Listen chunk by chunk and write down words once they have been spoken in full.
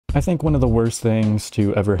I think one of the worst things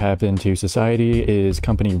to ever happen to society is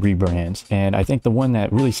company rebrands. And I think the one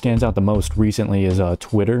that really stands out the most recently is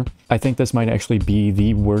Twitter. I think this might actually be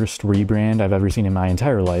the worst rebrand I've ever seen in my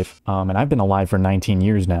entire life. And I've been alive for 19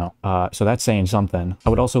 years now. So that's saying something. I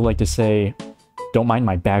would also like to say, don't mind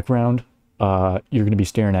my background. You're going to be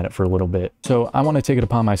staring at it for a little bit. So I want to take it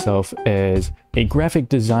upon myself as a graphic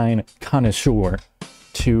design connoisseur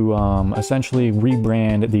to essentially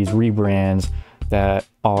rebrand these rebrands that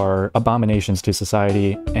are abominations to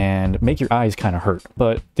society and make your eyes kind of hurt.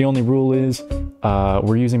 But the only rule is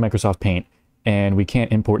we're using Microsoft Paint and we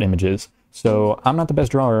can't import images. So I'm not the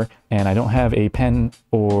best drawer and I don't have a pen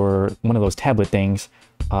or one of those tablet things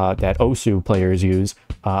that OSU players use.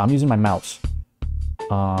 I'm using my mouse.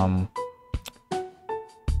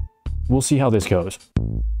 We'll see how this goes.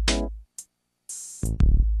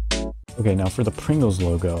 Okay, now for the Pringles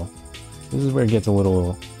logo, this is where it gets a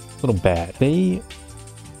little bad. They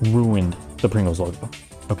ruined the Pringles logo.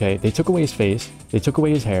 Okay, they took away his face, they took away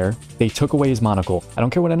his hair, they took away his monocle. I don't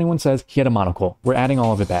care what anyone says, he had a monocle. We're adding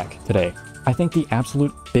all of it back today. I think the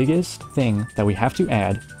absolute biggest thing that we have to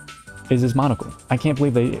add is his monocle. I can't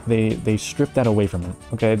believe they stripped that away from him.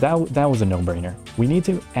 Okay, that was a no-brainer. We need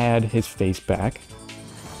to add his face back.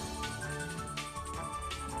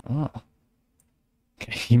 Oh.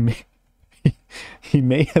 Okay, he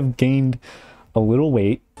may have gained a little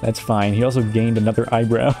weight. That's fine. He also gained another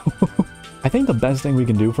eyebrow. I think the best thing we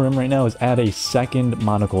can do for him right now is add a second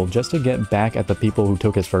monocle just to get back at the people who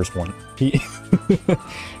took his first one. He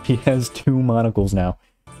has 2 monocles now.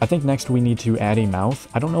 I think next we need to add a mouth.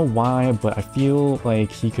 I don't know why, but I feel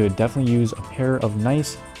like he could definitely use a pair of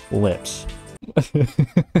nice lips.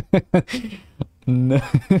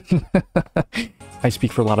 I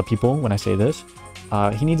speak for a lot of people when I say this.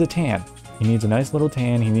 He needs a tan. He needs a nice little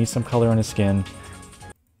tan. He needs some color on his skin.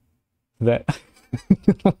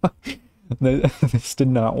 This did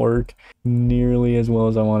not work nearly as well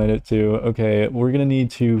as I wanted it to. Okay, we're gonna need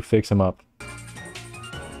to fix him up.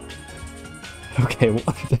 Okay,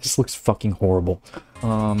 well, this looks fucking horrible.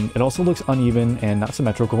 It also looks uneven and not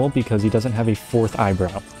symmetrical because he doesn't have a 4th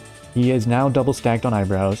eyebrow. He is now double stacked on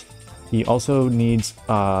eyebrows. He also needs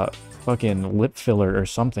fucking lip filler or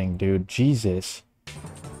something, dude. Jesus.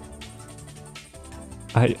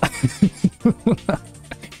 I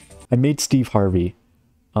made Steve Harvey.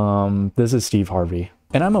 This is Steve Harvey.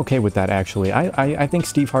 And I'm okay with that, actually. I think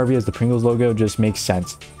Steve Harvey as the Pringles logo just makes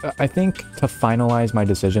sense. I think to finalize my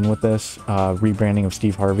decision with this rebranding of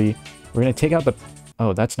Steve Harvey, we're going to take out the...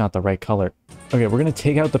 Oh, that's not the right color. Okay, we're going to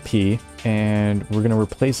take out the P, and we're going to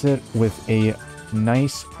replace it with a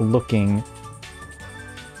nice-looking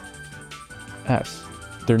S.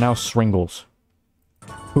 They're now Shringles,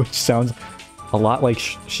 which sounds a lot like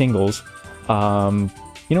shingles. You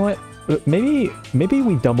know what? Maybe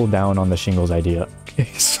we double down on the shingles idea. Okay,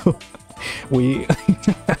 so we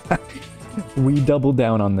double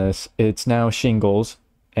down on this. It's now shingles,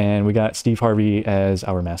 and we got Steve Harvey as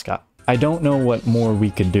our mascot. I don't know what more we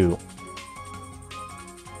could do,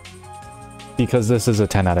 because this is a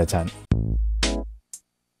 10 out of 10.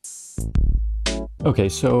 Okay,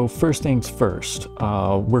 so first things first,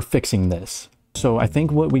 we're fixing this. So I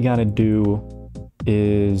think what we gotta do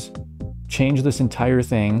is change this entire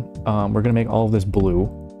thing. We're gonna make all of this blue.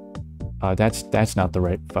 That's not the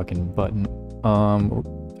right fucking button.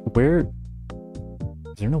 Where...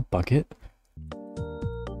 Is there no bucket?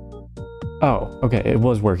 Oh, okay, it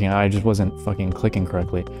was working. I just wasn't fucking clicking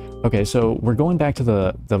correctly. Okay, so we're going back to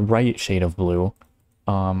the right shade of blue.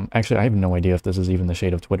 Actually, I have no idea if this is even the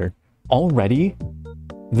shade of Twitter. Already,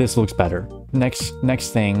 this looks better. Next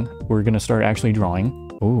thing, we're gonna start actually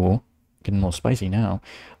drawing. Ooh, getting a little spicy now.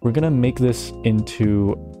 We're gonna make this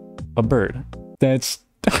into a bird. That's...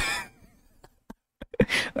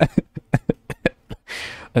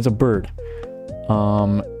 That's a bird.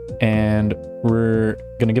 And we're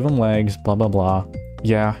gonna give him legs, blah, blah, blah.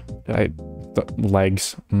 Yeah,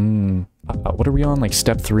 legs. What are we on, like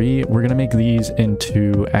step 3? We're gonna make these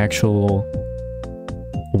into actual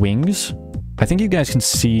wings. I think you guys can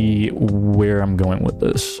see where I'm going with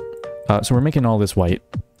this. So we're making all this white.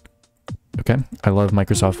 Okay, I love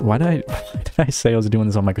Microsoft. Why did I say I was doing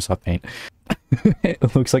this on Microsoft Paint?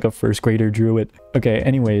 It looks like a first grader drew it. Okay,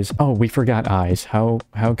 anyways. Oh, we forgot eyes. How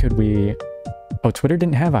could we... Oh, Twitter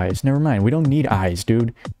didn't have eyes. Never mind. We don't need eyes,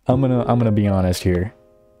 dude. I'm gonna be honest here.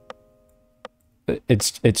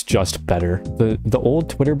 It's just better. The old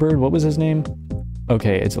Twitter bird, what was his name?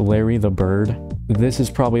 Okay, it's Larry the Bird. This is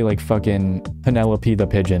probably like fucking Penelope the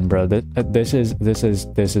Pigeon, bro. This is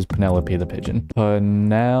Penelope the Pigeon.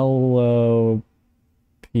 Penelope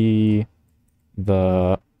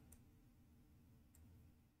the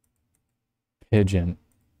pigeon.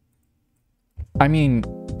 I mean,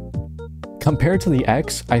 compared to the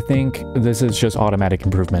X, I think this is just automatic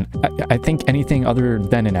improvement. I think anything other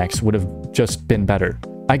than an X would have just been better.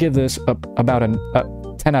 I give this about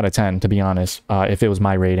a 10 out of 10, to be honest, if it was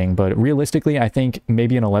my rating. But realistically, I think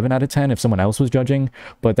maybe an 11 out of 10 if someone else was judging.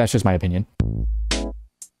 But that's just my opinion.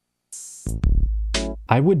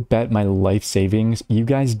 I would bet my life savings you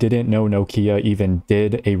guys didn't know Nokia even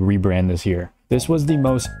did a rebrand this year. This was the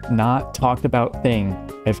most not talked about thing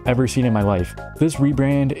I've ever seen in my life. This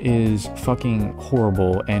rebrand is fucking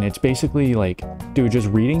horrible, and it's basically like, dude, just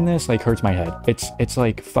reading this like hurts my head. It's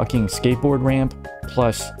like fucking skateboard ramp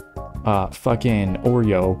plus fucking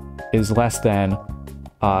Oreo is less than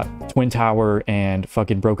Twin Tower and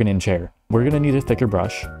fucking broken in chair. We're gonna need a thicker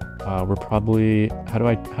brush. We're probably, how do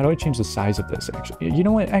I change the size of this? Actually, you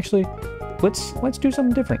know what? Actually, let's do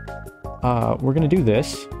something different. We're gonna do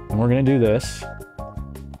this, and we're gonna do this.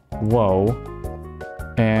 Whoa.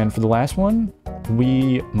 And for the last one,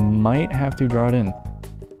 we might have to draw it in.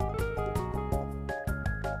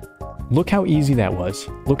 Look how easy that was.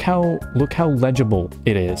 Look how legible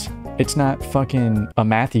it is. It's not fucking a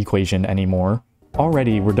math equation anymore.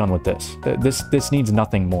 Already, we're done with this. This needs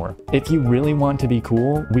nothing more. If you really want to be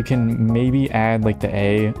cool, we can maybe add like the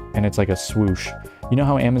A, and it's like a swoosh. You know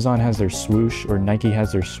how Amazon has their swoosh, or Nike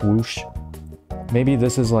has their swoosh? Maybe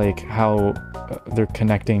this is like how they're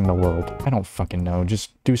connecting the world. I don't fucking know.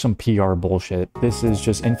 Just do some PR bullshit. This is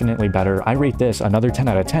just infinitely better. I rate this another 10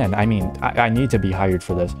 out of 10. I mean, I need to be hired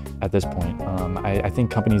for this at this point. I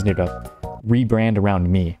think companies need to rebrand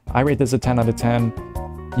around me. I rate this a 10 out of 10.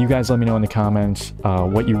 You guys let me know in the comments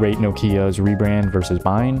what you rate Nokia's rebrand versus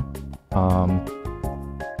mine.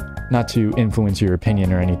 Not to influence your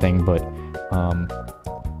opinion or anything, but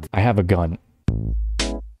I have a gun.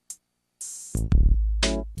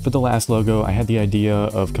 For the last logo, I had the idea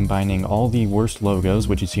of combining all the worst logos,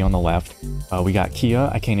 which you see on the left. We got Kia,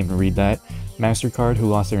 I can't even read that, MasterCard, who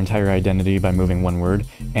lost their entire identity by moving one word,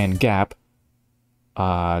 and Gap,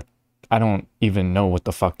 I don't even know what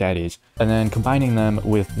the fuck that is. And then combining them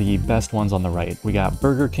with the best ones on the right. We got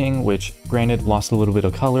Burger King, which granted lost a little bit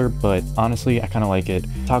of color, but honestly, I kind of like it.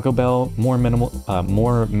 Taco Bell, more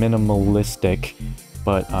minimalistic,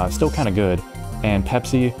 but still kind of good. And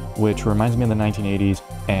Pepsi, which reminds me of the 1980s,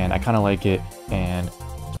 and I kind of like it, and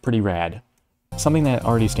it's pretty rad. Something that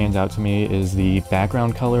already stands out to me is the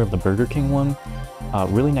background color of the Burger King one.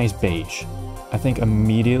 Really nice beige. I think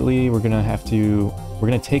immediately we're gonna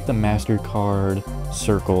take the MasterCard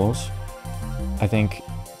circles. I think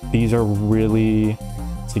these are really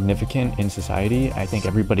significant in society. I think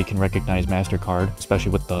everybody can recognize MasterCard,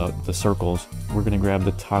 especially with the circles. We're gonna grab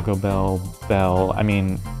the Taco Bell. I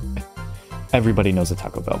mean, everybody knows the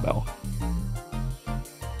Taco Bell.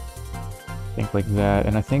 Think like that.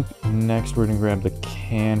 And I think next we're gonna grab the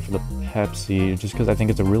can for the Pepsi, just because I think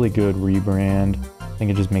it's a really good rebrand. I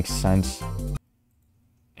think it just makes sense.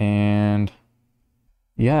 And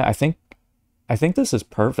yeah, I think this is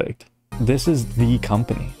perfect. This is the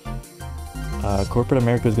company. Corporate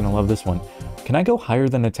America is gonna love this one. Can I go higher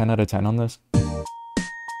than a 10 out of 10 on this?